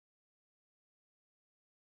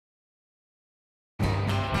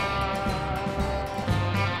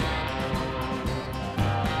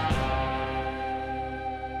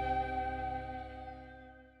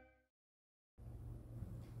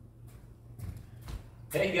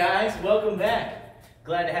Hey guys, welcome back.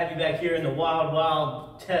 Glad to have you back here in the Wild,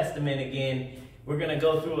 Wild Testament again. We're going to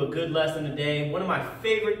go through a good lesson today. One of my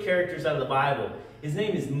favorite characters out of the Bible. His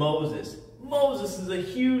name is Moses. Moses is a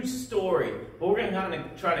huge story, but we're going to kind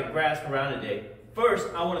of try to grasp around today. First,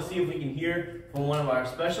 I want to see if we can hear from one of our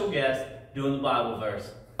special guests doing the Bible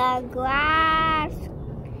verse. The grass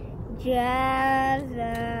dries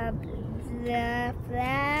up, the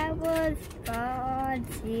flowers fall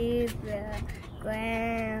to the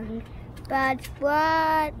ground, but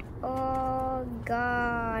what, oh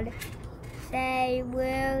God, say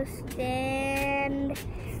will stand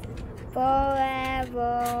forever.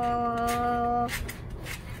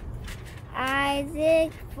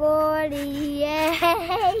 Isaac 48.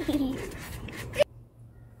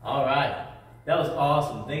 All right, that was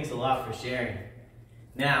awesome. Thanks a lot for sharing.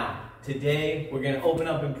 Now, today we're going to open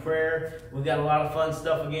up in prayer. We've got a lot of fun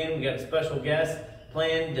stuff again. We got a special guest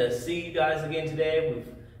planned to see you guys again today. We've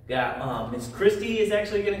got Miss Christy is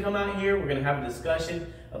actually going to come out here. We're going to have a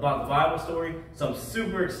discussion about the Bible story. So I'm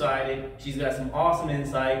super excited. She's got some awesome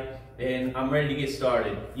insight, and I'm ready to get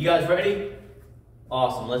started. You guys ready?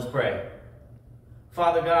 Awesome. Let's pray.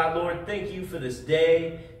 Father God, Lord, thank you for this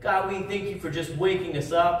day. God, we thank you for just waking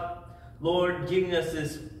us up. Lord, giving us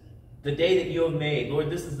the day that you have made. Lord,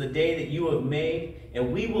 this is the day that you have made,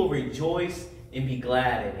 and we will rejoice and be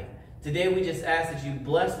glad in it. Today we just ask that you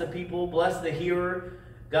bless the people, bless the hearer.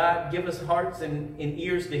 God, give us hearts and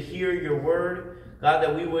ears to hear your word. God,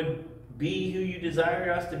 that we would be who you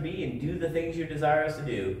desire us to be and do the things you desire us to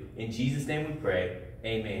do. In Jesus' name we pray.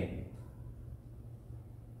 Amen.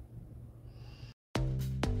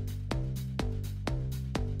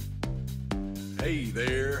 Hey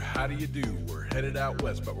there, how do you do? We're headed out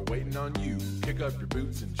west, but we're waiting on you. Kick up your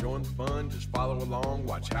boots and join the fun. Just follow along,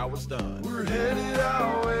 watch how it's done. We're headed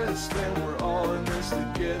out west, and we're all in this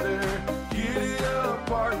together. Giddy up,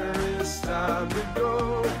 partner, it's time to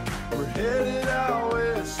go. We're headed out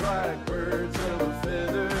west like birds of a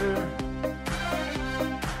feather.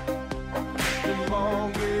 Come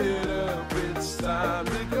on, get up, it's time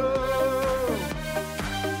to go.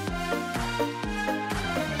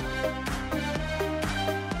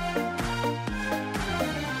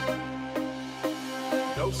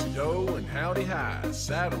 Do-si-do and howdy hi,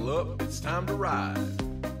 saddle up, it's time to ride.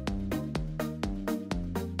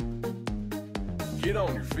 Get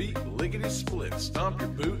on your feet, lickety-split, stomp your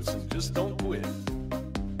boots and just don't quit.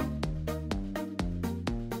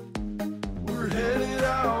 We're headed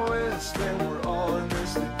out west and we're all in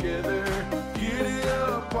this together. Giddy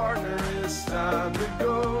up, partner, it's time to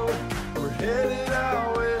go. We're headed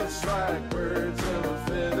out west like birds of a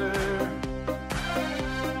feather.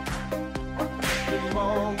 Come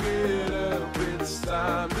on, get up, it's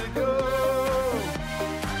time to go.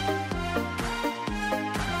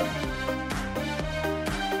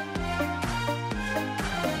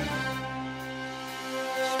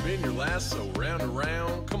 Spin your lasso round and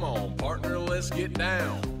round. Come on, partner, let's get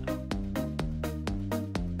down.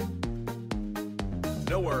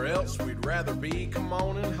 Nowhere else we'd rather be. Come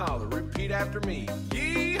on and holler, repeat after me.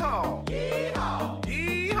 Yee-haw! Yee-haw!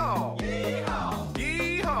 Yee-haw! Yee-haw!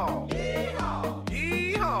 Yee-haw! Yee-haw!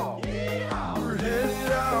 Yee-haw! Yee-haw! We're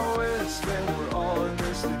headed out west and we're all in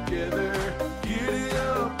this together. Giddy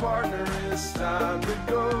up, partner, it's time to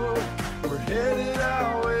go. We're headed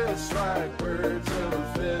out west like birds of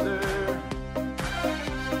a feather.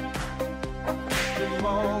 Come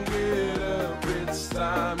on, get up, it's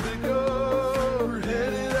time to go. We're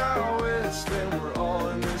headed out west and we're all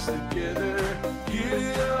in this together.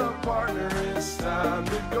 Giddy up, partner, it's time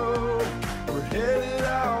to go. We're headed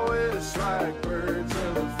out west like birds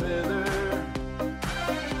of a feather.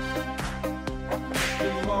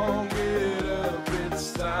 Come on, get up,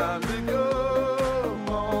 it's time to go. Come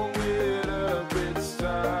on, get up, it's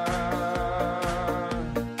time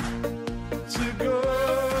to go.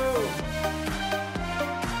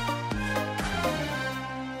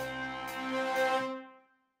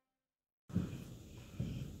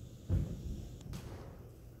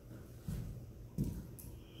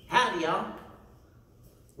 Howdy, y'all.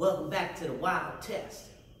 Welcome back to the Wild Test.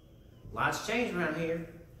 Lots changed around here.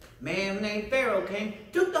 Man named Pharaoh came,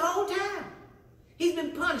 took the whole town. He's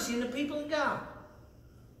been punishing the people of God.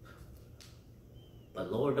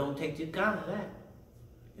 But Lord don't take too kind of that.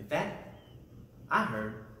 In fact, I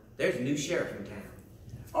heard there's a new sheriff in town.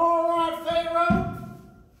 All right, Pharaoh,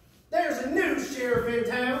 there's a new sheriff in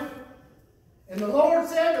town, and the Lord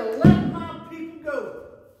said to let my people go.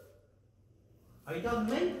 Are you talking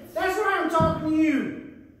to me? That's right, I'm talking to you.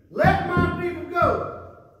 Let my people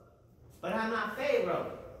go. But I'm not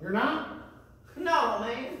Pharaoh. You're not? No,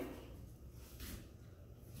 man.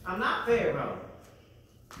 I'm not Pharaoh.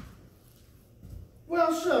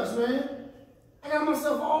 Well, shucks, man. I got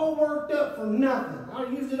myself all worked up for nothing. I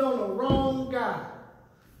used it on the wrong guy.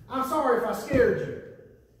 I'm sorry if I scared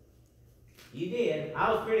you. You did.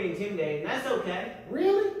 I was pretty intimidating. That's okay.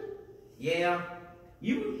 Really? Yeah.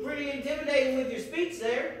 You were pretty intimidating with your speech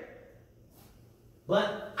there.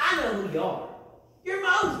 But I know who you are. You're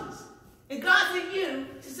Moses. And God sent you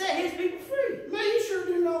to set his people free. Man, you sure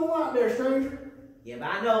do know a lot there, stranger. Yeah, but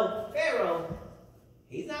I know Pharaoh,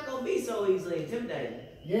 he's not going to be so easily intimidated.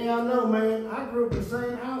 Yeah, I know, man. I grew up in the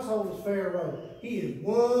same household as Pharaoh. He is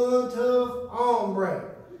one tough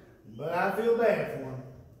hombre. But I feel bad for him.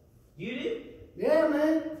 You do? Yeah,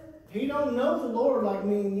 man. He don't know the Lord like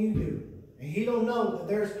me and you do. And he don't know that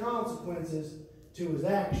there's consequences to his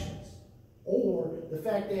actions. Or the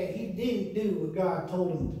fact that he didn't do what God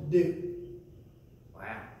told him to do.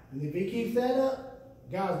 Wow. And if he keeps that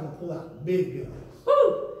up, God's going to pull out the big guns.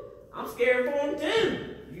 Whew! I'm scared for him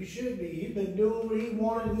too. You should be. He's been doing what he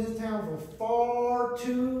wanted in this town for far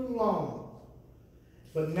too long.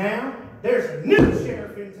 But now, there's a new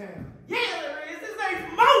sheriff in town. Yeah, there is. His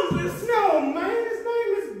name's Moses. No, man. His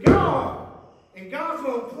name is God. And God's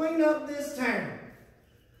going to clean up this town.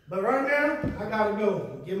 But right now, I got to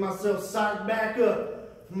go and get myself psyched back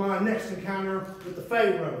up for my next encounter with the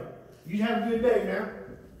Pharaoh. You have a good day now.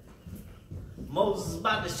 Moses is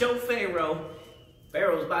about to show Pharaoh.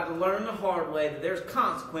 Pharaoh's about to learn the hard way that there's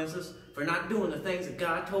consequences for not doing the things that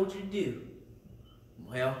God told you to do.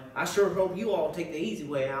 Well, I sure hope you all take the easy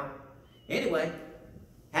way out. Anyway,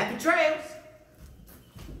 happy trails!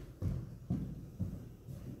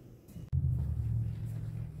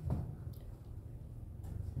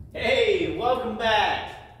 Hey, welcome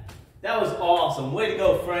back. That was awesome. Way to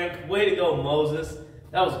go, Frank. Way to go, Moses.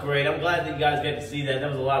 That was great. I'm glad that you guys got to see that. That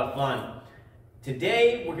was a lot of fun.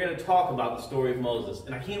 Today, we're going to talk about the story of Moses.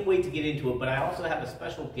 And I can't wait to get into it, but I also have a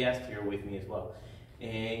special guest here with me as well.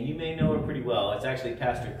 And you may know her pretty well. It's actually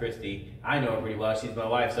Pastor Christy. I know her pretty well. She's my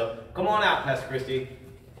wife. So come on out, Pastor Christy.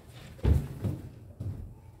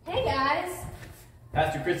 Hey, guys.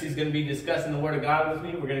 Pastor Christy's going to be discussing the Word of God with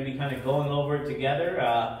me. We're going to be kind of going over it together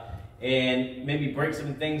and maybe break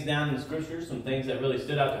some things down in the Scriptures, some things that really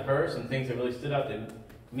stood out to her, some things that really stood out to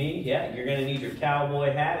me. Yeah, you're going to need your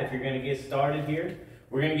cowboy hat if you're going to get started here.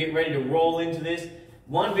 We're going to get ready to roll into this.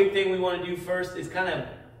 One big thing we want to do first is kind of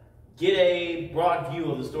get a broad view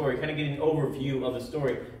of the story, kind of get an overview of the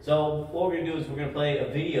story. So what we're going to do is we're going to play a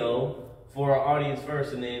video for our audience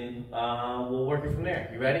first, and then we'll work it from there.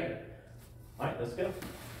 You ready? All right, let's go.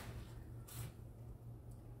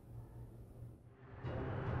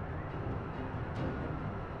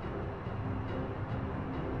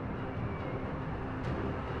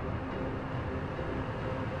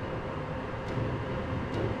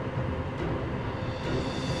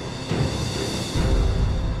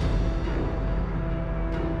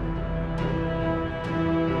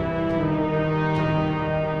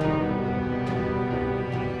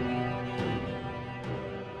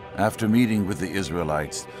 After meeting with the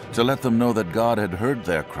Israelites to let them know that God had heard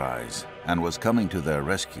their cries and was coming to their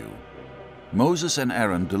rescue, Moses and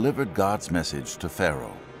Aaron delivered God's message to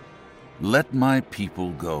Pharaoh. "Let my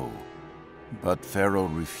people go." But Pharaoh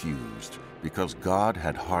refused because God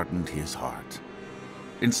had hardened his heart.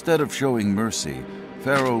 Instead of showing mercy,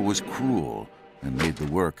 Pharaoh was cruel and made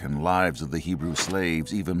the work and lives of the Hebrew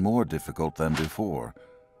slaves even more difficult than before.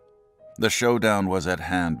 The showdown was at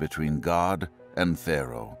hand between God and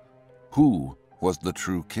Pharaoh. Who was the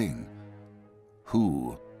true king?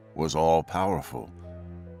 Who was all-powerful?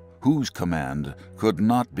 Whose command could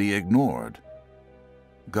not be ignored?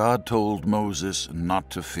 God told Moses not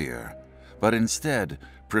to fear, but instead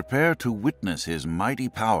prepare to witness his mighty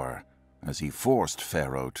power as he forced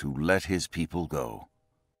Pharaoh to let his people go.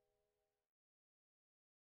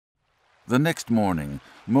 The next morning,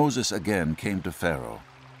 Moses again came to Pharaoh,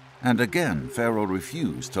 and again Pharaoh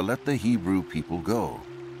refused to let the Hebrew people go.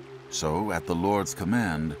 So, at the Lord's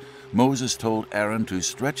command, Moses told Aaron to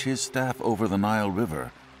stretch his staff over the Nile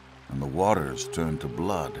River, and the waters turned to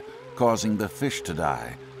blood, causing the fish to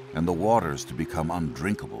die and the waters to become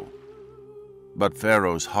undrinkable. But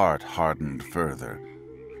Pharaoh's heart hardened further,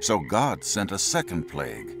 so God sent a second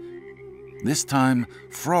plague. This time,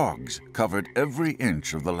 frogs covered every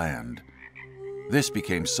inch of the land. This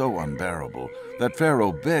became so unbearable that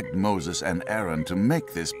Pharaoh begged Moses and Aaron to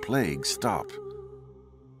make this plague stop.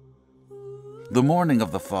 The morning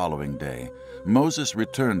of the following day, Moses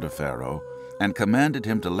returned to Pharaoh and commanded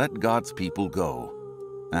him to let God's people go.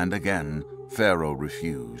 And again, Pharaoh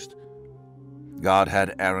refused. God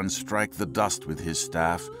had Aaron strike the dust with his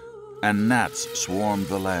staff, and gnats swarmed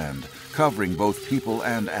the land, covering both people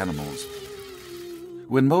and animals.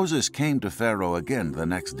 When Moses came to Pharaoh again the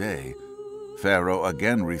next day, Pharaoh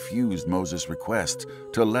again refused Moses' request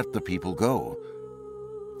to let the people go.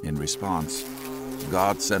 In response,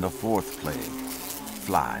 God sent a fourth plague,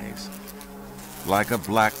 flies. Like a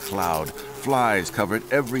black cloud, flies covered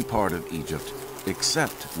every part of Egypt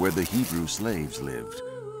except where the Hebrew slaves lived,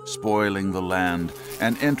 spoiling the land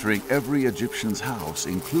and entering every Egyptian's house,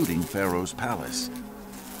 including Pharaoh's palace.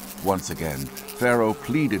 Once again, Pharaoh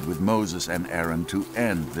pleaded with Moses and Aaron to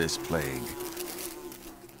end this plague.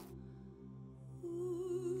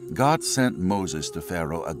 God sent Moses to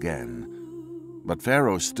Pharaoh again, but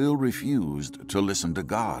Pharaoh still refused to listen to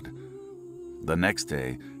God. The next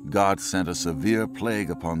day, God sent a severe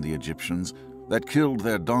plague upon the Egyptians that killed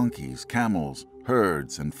their donkeys, camels,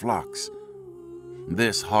 herds, and flocks.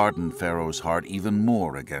 This hardened Pharaoh's heart even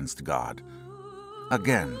more against God.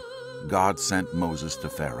 Again, God sent Moses to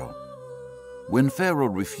Pharaoh. When Pharaoh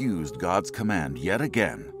refused God's command yet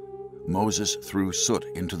again, Moses threw soot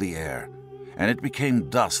into the air, and it became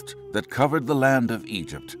dust that covered the land of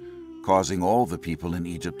Egypt, causing all the people in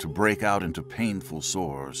Egypt to break out into painful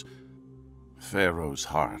sores. Pharaoh's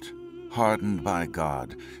heart, hardened by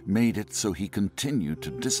God, made it so he continued to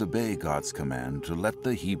disobey God's command to let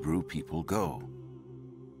the Hebrew people go.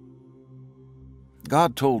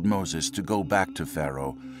 God told Moses to go back to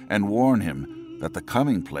Pharaoh and warn him that the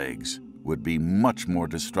coming plagues would be much more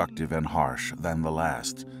destructive and harsh than the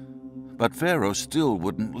last. But Pharaoh still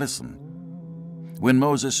wouldn't listen. When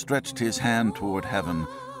Moses stretched his hand toward heaven,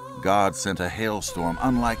 God sent a hailstorm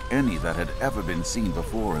unlike any that had ever been seen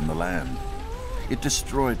before in the land. It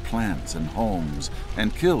destroyed plants and homes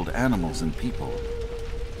and killed animals and people.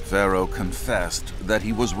 Pharaoh confessed that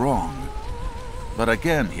he was wrong, but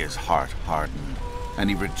again his heart hardened, and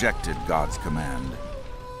he rejected God's command.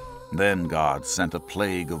 Then God sent a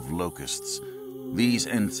plague of locusts. These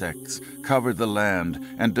insects covered the land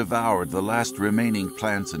and devoured the last remaining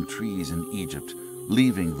plants and trees in Egypt,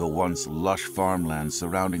 leaving the once lush farmland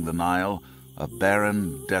surrounding the Nile a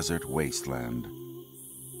barren desert wasteland.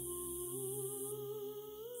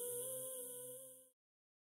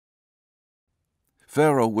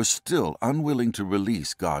 Pharaoh was still unwilling to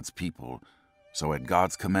release God's people, so at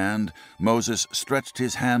God's command, Moses stretched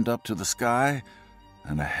his hand up to the sky,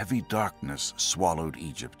 and a heavy darkness swallowed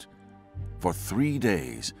Egypt. For 3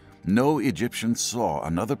 days, no Egyptian saw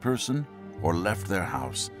another person or left their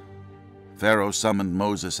house. Pharaoh summoned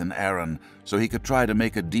Moses and Aaron so he could try to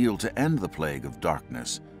make a deal to end the plague of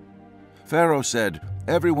darkness. Pharaoh said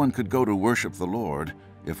everyone could go to worship the Lord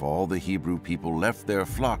if all the Hebrew people left their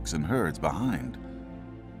flocks and herds behind.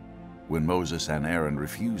 When Moses and Aaron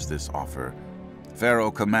refused this offer, Pharaoh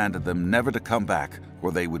commanded them never to come back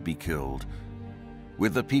or they would be killed.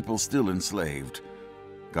 With the people still enslaved,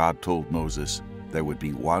 God told Moses there would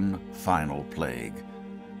be one final plague,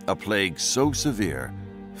 a plague so severe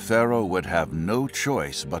Pharaoh would have no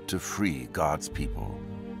choice but to free God's people.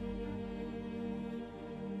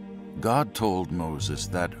 God told Moses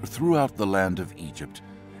that throughout the land of Egypt,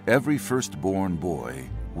 every firstborn boy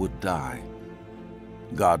would die.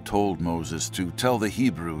 God told Moses to tell the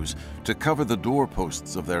Hebrews to cover the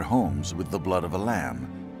doorposts of their homes with the blood of a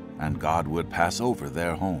lamb, and God would pass over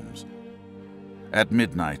their homes. At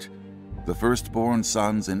midnight, the firstborn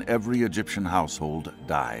sons in every Egyptian household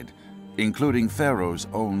died, including Pharaoh's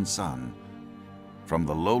own son. From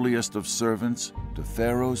the lowliest of servants to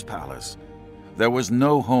Pharaoh's palace, there was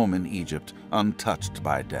no home in Egypt untouched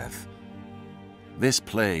by death. This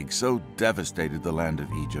plague so devastated the land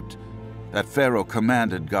of Egypt that Pharaoh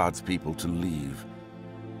commanded God's people to leave.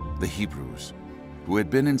 The Hebrews, who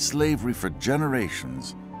had been in slavery for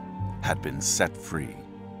generations, had been set free.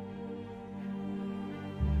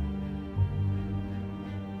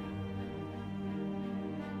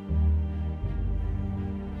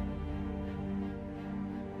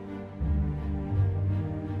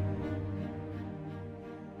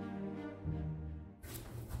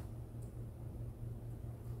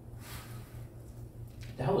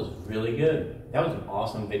 That was really good. That was an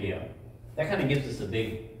awesome video. That kind of gives us a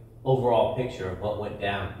big overall picture of what went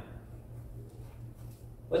down.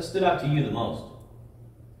 What stood out to you the most?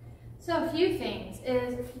 So a few things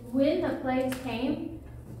is when the plagues came,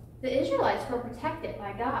 the Israelites were protected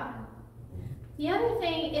by God. The other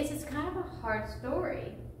thing is it's kind of a hard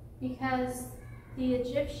story because the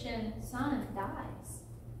Egyptian son dies.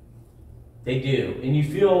 They do, and you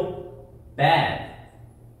feel bad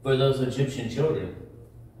for those Egyptian children.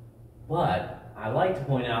 But I like to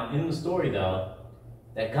point out in the story, though,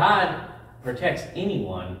 that God protects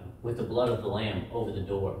anyone with the blood of the lamb over the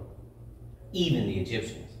door, even the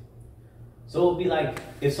Egyptians. So it would be like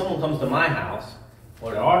if someone comes to my house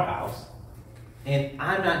or to our house and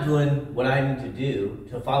I'm not doing what I need to do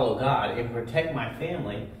to follow God and protect my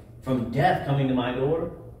family from death coming to my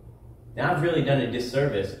door, then I've really done a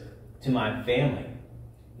disservice to my family.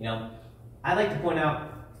 You know, I like to point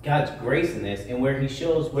out God's grace in this and where he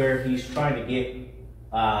shows where he's trying to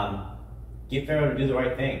get Pharaoh to do the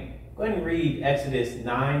right thing. Go ahead and read Exodus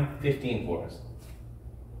 9:15 for us.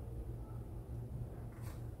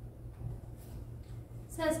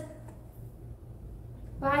 It says,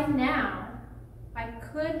 "By now I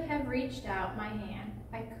could have reached out my hand.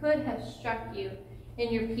 I could have struck you and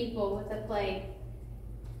your people with a plague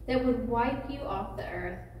that would wipe you off the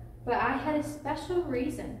earth. But I had a special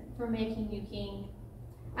reason for making you king.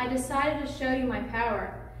 I decided to show you my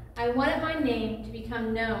power. I wanted my name to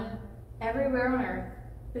become known everywhere on earth.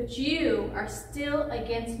 But you are still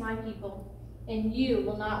against my people, and you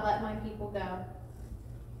will not let my people go."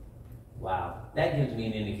 Wow, that gives me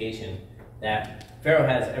an indication that Pharaoh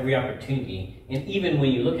has every opportunity, and even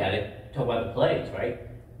when you look at it, talk about the plagues, right?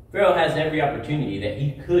 Pharaoh has every opportunity that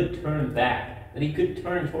he could turn back, that he could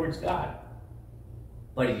turn towards God.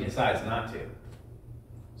 But he decides not to.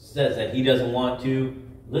 Says that he doesn't want to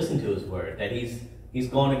listen to his word, that he's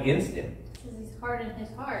gone against him. Because he's hardened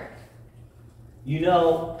his heart. You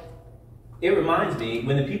know, it reminds me,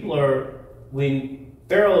 when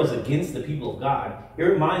Pharaoh is against the people of God, it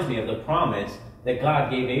reminds me of the promise that God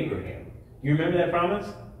gave Abraham. You remember that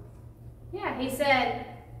promise? Yeah, he said,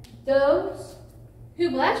 "Those who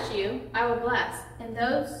bless you, I will bless, and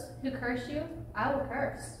those who curse you, I will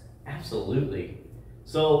curse." Absolutely.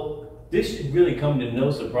 So this should really come to no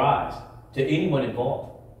surprise to anyone involved.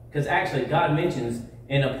 Because actually God mentions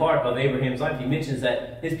in a part of Abraham's life, he mentions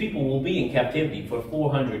that his people will be in captivity for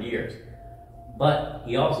 400 years. But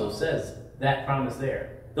he also says that promise there.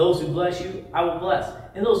 Those who bless you, I will bless.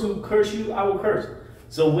 And those who curse you, I will curse.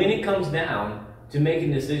 So when it comes down to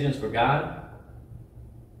making decisions for God,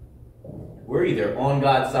 we're either on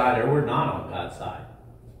God's side or we're not on God's side.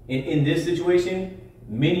 In this situation,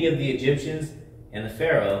 many of the Egyptians and the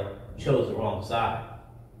Pharaoh chose the wrong side.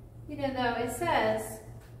 You know, though, it says,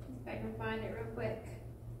 if I can find it real quick.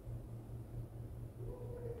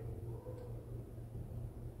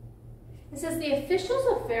 It says, "The officials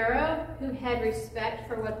of Pharaoh, who had respect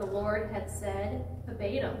for what the Lord had said,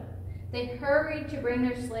 obeyed him. They hurried to bring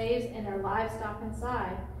their slaves and their livestock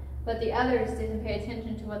inside, but the others didn't pay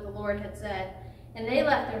attention to what the Lord had said, and they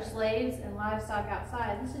left their slaves and livestock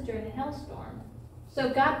outside." This is during the hailstorm.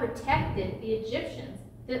 So God protected the Egyptians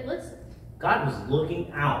that listened. God was looking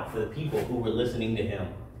out for the people who were listening to him.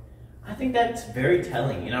 I think that's very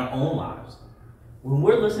telling in our own lives. When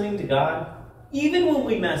we're listening to God, even when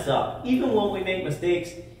we mess up, even when we make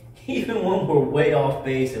mistakes, even when we're way off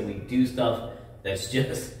base and we do stuff that's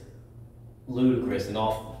just ludicrous and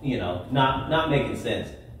off, not making sense,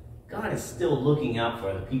 God is still looking out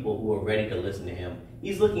for the people who are ready to listen to him.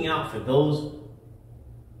 He's looking out for those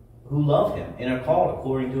who love him and are called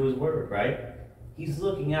according to his word, right? He's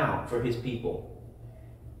looking out for his people.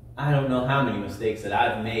 I don't know how many mistakes that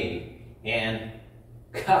I've made, and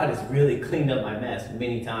God has really cleaned up my mess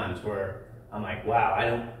many times where I'm like,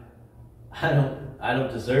 wow, I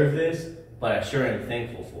don't deserve this, but I sure am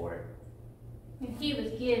thankful for it. And he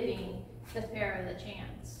was giving the Pharaoh the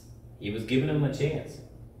chance. He was giving him a chance.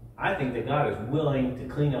 I think that God is willing to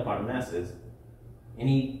clean up our messes, and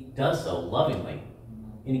he does so lovingly,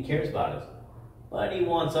 and he cares about us. But he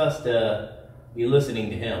wants us to be listening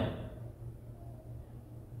to him.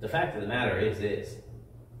 The fact of the matter is this: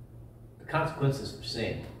 the consequences for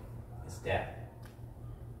sin is death.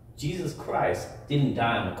 Jesus Christ didn't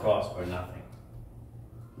die on the cross for nothing.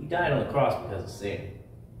 He died on the cross because of sin.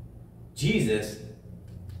 Jesus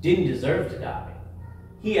didn't deserve to die.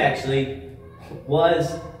 He actually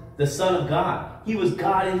was the Son of God. He was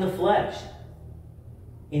God in the flesh.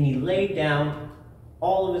 And he laid down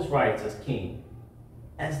all of his rights as king,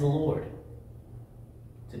 as the Lord.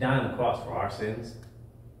 To die on the cross for our sins,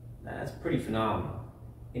 that's pretty phenomenal.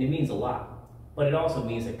 And it means a lot. But it also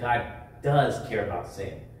means that God does care about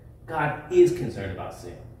sin. God is concerned about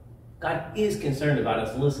sin. God is concerned about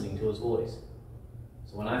us listening to his voice.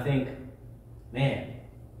 So when I think, man,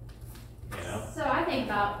 So I think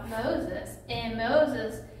about Moses, and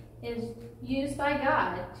Moses is used by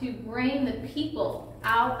God to bring the people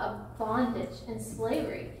out of bondage and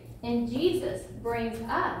slavery. And Jesus brings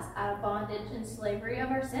us out of bondage and slavery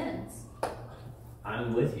of our sins.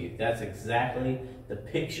 I'm with you. That's exactly the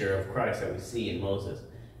picture of Christ that we see in Moses.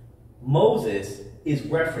 Moses is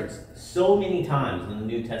referenced so many times in the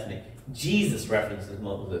New Testament. Jesus references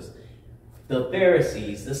Moses. The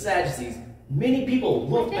Pharisees, the Sadducees, many people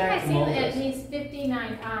look back I to think I've Moses. seen it at least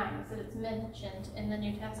 59 times that it's mentioned in the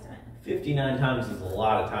New Testament. 59 times is a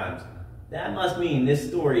lot of times. That must mean this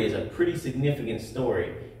story is a pretty significant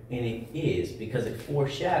story, and it is because it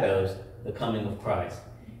foreshadows the coming of Christ.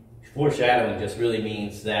 Foreshadowing just really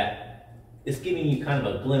means that it's giving you kind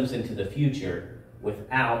of a glimpse into the future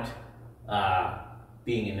without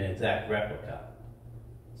being an exact replica.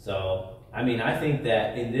 So, I mean, I think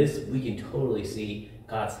that in this we can totally see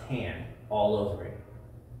God's hand all over it.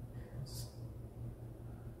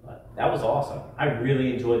 But that was awesome. I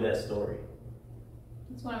really enjoyed that story.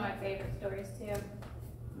 It's one of my favorite stories too.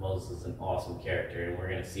 Moses is an awesome character, and we're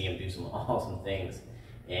going to see him do some awesome things.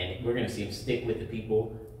 And we're going to see him stick with the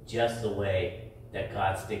people just the way that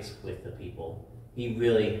God sticks with the people. He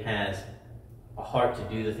really has a heart to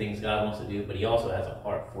do the things God wants to do, but he also has a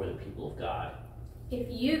heart for the people of God. If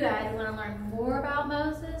you guys want to learn more about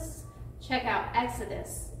Moses, check out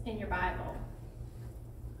Exodus in your Bible.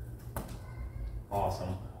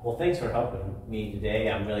 Awesome. Well, thanks for helping me today.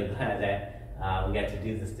 I'm really glad that we got to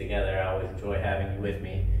do this together. I always enjoy having you with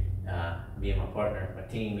me, being my partner, my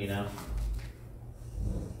team, you know.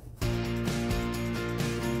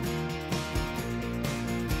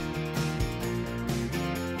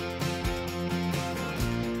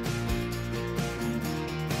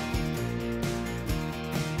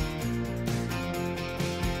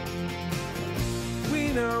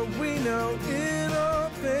 We know in all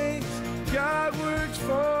things God works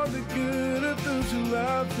for the good of those who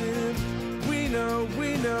love him. We know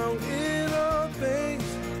in all things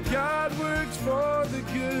God works for the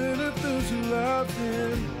good of those who love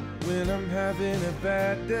him. When I'm having a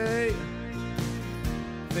bad day,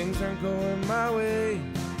 things aren't going my way,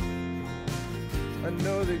 I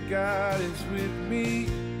know that God is with me.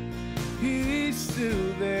 He's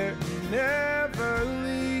still there, he never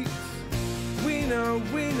leaves. We know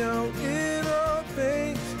in all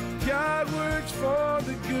things God works for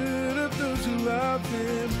the good of those who love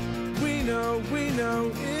him. We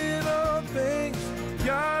know in all things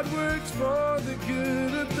God works for the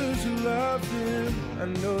good of those who love him. I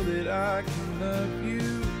know that I can love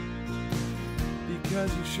you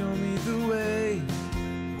because you show me the way.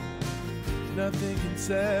 Nothing can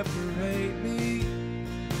separate me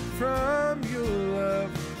from your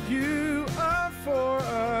love. You are for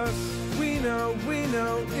us. We know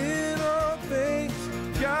in all things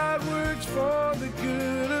God works for the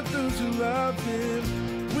good of those who love him.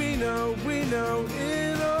 We know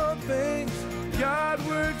in all things God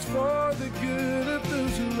works for the good of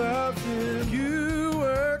those who love him. You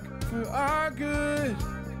work for our good.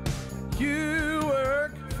 You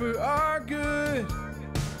work for our good.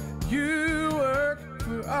 You work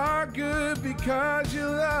for our good because you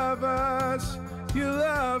love us. You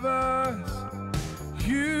love us.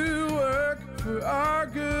 You work for our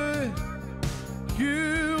good.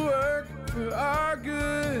 You work for our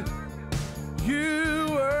good. You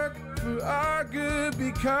work for our good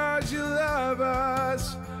because you love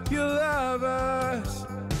us. You love us.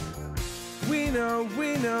 We know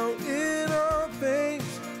in all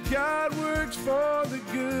things God works for the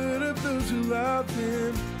good of those who love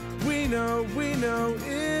him. We know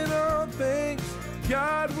in all things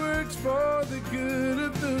God works for the good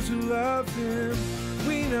of those who love him.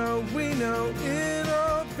 We know in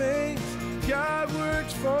all things God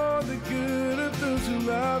works for the good of those who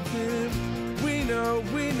love him. We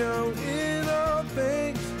know in all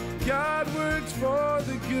things God works for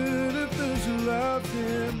the good of those who love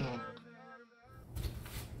him.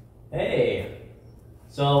 Hey,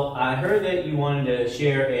 so I heard that you wanted to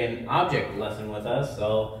share an object lesson with us,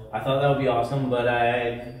 so I thought that would be awesome, but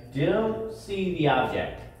I don't see the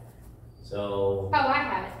object. So... Oh, I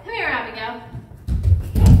have it. Come here, Abigail.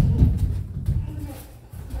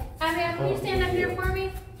 Abigail, can you stand up here for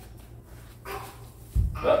me?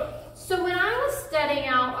 So when I was studying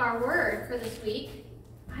out our word for this week,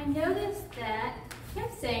 I noticed that it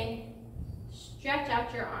kept saying, stretch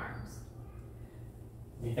out your arms.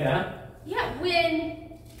 Yeah? Yeah,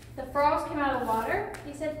 when the frogs came out of the water,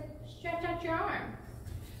 he said, stretch out your arm.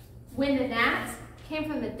 When the gnats came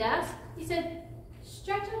from the dust, he said,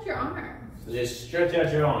 stretch out your arm. So just stretch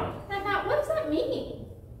out your arm. And I thought, what does that mean?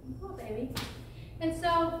 Oh, baby. And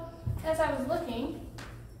so, as I was looking,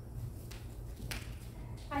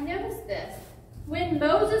 I noticed this. When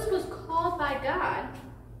Moses was called by God,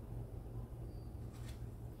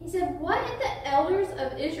 he said, what if the elders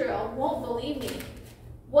of Israel won't believe me?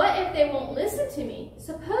 What if they won't listen to me?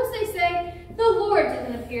 Suppose they say, the Lord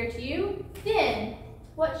didn't appear to you. Then,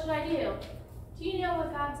 what should I do? Do you know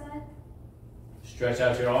what God said? Stretch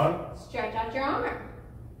out your arm? Stretch out your arm.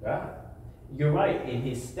 Yeah. You're right. In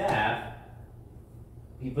his staff,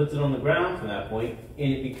 he puts it on the ground from that point,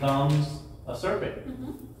 and it becomes a serpent.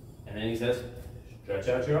 And then he says, stretch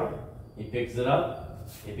out your arm. He picks it up,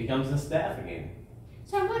 it becomes a staff again.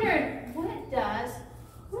 So I'm wondering, what does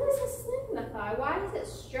it signify? Why does it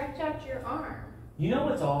stretch out your arm? You know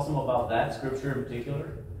what's awesome about that scripture in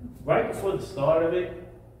particular? Right before the start of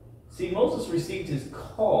it, see, Moses received his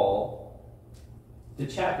call the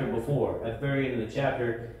chapter before. At the very end of the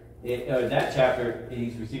chapter, that chapter,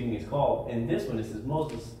 he's receiving his call. And this one, it says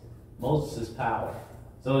Moses' power.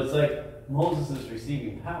 So it's like Moses is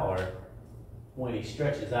receiving power when he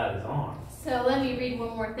stretches out his arm. So let me read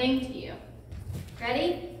one more thing to you.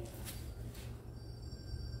 Ready?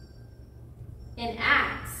 In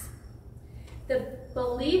Acts, the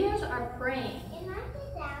believers are praying. Can I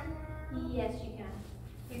sit down now? Yes, you can.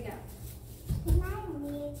 Here you go. Can I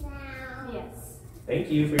leave now? Yes. Thank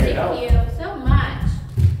you for your help. Thank you so much.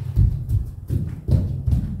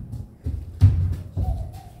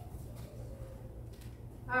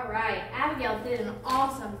 All right, Abigail did an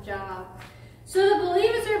awesome job. So the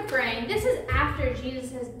believers are praying. This is after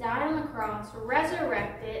Jesus has died on the cross,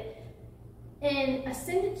 resurrected, and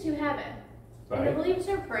ascended to heaven. Right. And the believers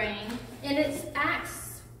are praying, and it's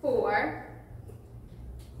Acts 4.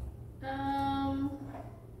 I'll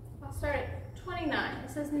start at 29. It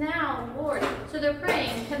says, now, Lord, so they're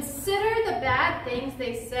praying, consider the bad things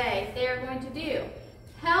they say they are going to do.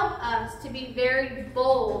 Help us to be very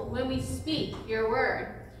bold when we speak your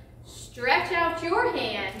word. Stretch out your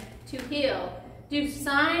hand to heal. Do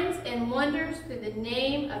signs and wonders through the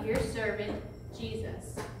name of your servant,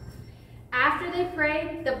 Jesus. After they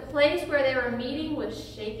prayed, the place where they were meeting was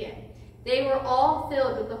shaken. They were all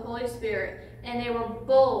filled with the Holy Spirit, and they were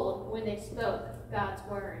bold when they spoke God's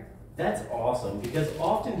word. That's awesome, because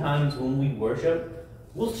oftentimes when we worship,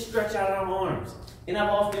 we'll stretch out our arms. And I've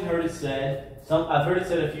often heard it said, I've heard it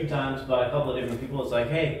said a few times by a couple of different people. It's like,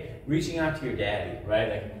 hey, reaching out to your daddy, right?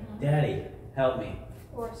 Like, Daddy, help me.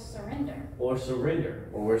 Or surrender. Or surrender.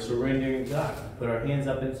 Or we're surrendering to God. Put our hands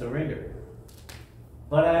up in surrender.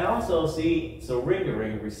 But I also see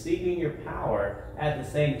surrendering, receiving your power at the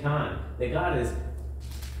same time. That God is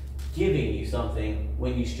giving you something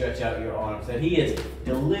when you stretch out your arms. That He is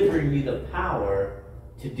delivering you the power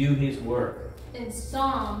to do His work. In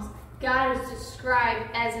Psalms, God is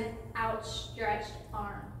described as an outstretched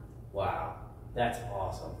arm. Wow. That's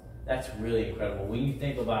awesome. That's really incredible. When you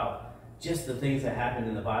think about just the things that happened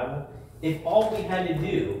in the Bible, if all we had to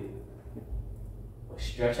do was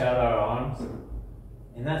stretch out our arms,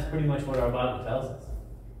 and that's pretty much what our Bible tells us,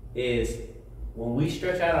 is when we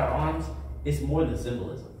stretch out our arms, it's more than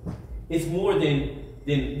symbolism. It's more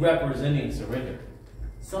than representing surrender.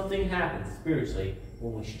 Something happens spiritually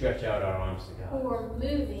when we stretch out our arms to God. Or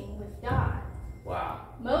moving with God. Wow.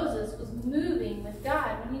 Moses was moving with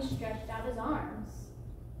God when he stretched out his arms.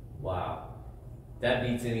 Wow. That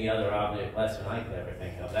beats any other object lesson I could ever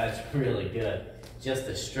think of. That's really good. Just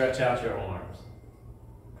to stretch out your arms.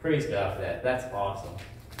 Praise God for that. That's awesome.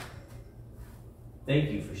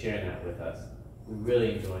 Thank you for sharing that with us. We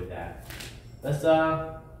really enjoyed that. Let's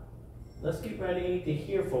get ready to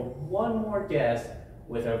hear from one more guest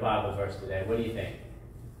with our Bible verse today. What do you think?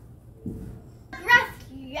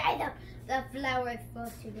 The flowers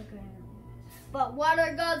fall to the ground. But what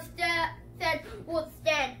our God said will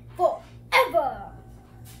stand forever.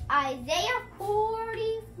 Isaiah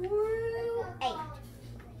 40:8.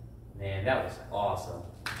 Man, that was awesome.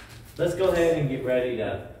 Let's go ahead and get ready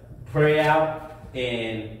to pray out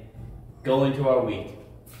and go into our week.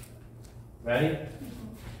 Ready?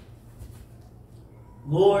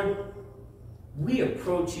 Lord, we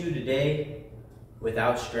approach you today with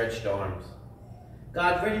outstretched arms.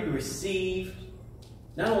 God, ready to receive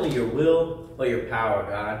not only your will, but your power,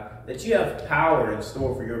 God. That you have power in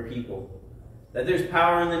store for your people. That there's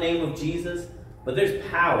power in the name of Jesus, but there's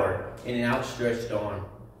power in an outstretched arm.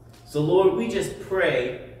 So Lord, we just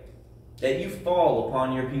pray that you fall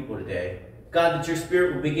upon your people today. God, that your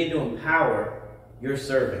Spirit will begin to empower your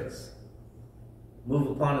servants.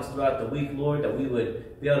 Move upon us throughout the week, Lord, that we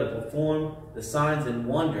would be able to perform the signs and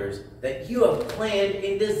wonders that you have planned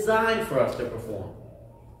and designed for us to perform.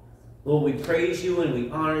 Lord, we praise you and we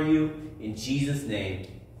honor you in Jesus' name.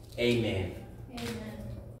 Amen. Amen.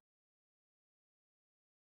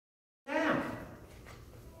 Yeah.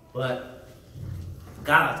 But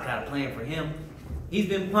God's got a plan for him. He's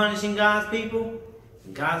been punishing God's people.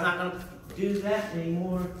 And God's not going to do that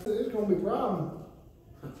anymore. It's going to be a problem.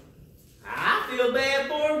 I feel bad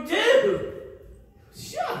for him too.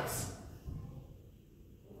 Shucks.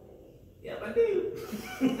 Yep, I do.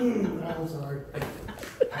 I'm sorry.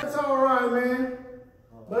 That's all right, man.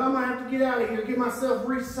 but I'm going to have to get out of here, get myself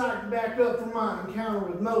re-psyched back up for my encounter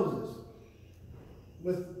with Moses.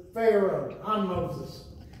 With Pharaoh. I'm Moses.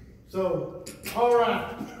 So, all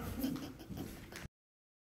right.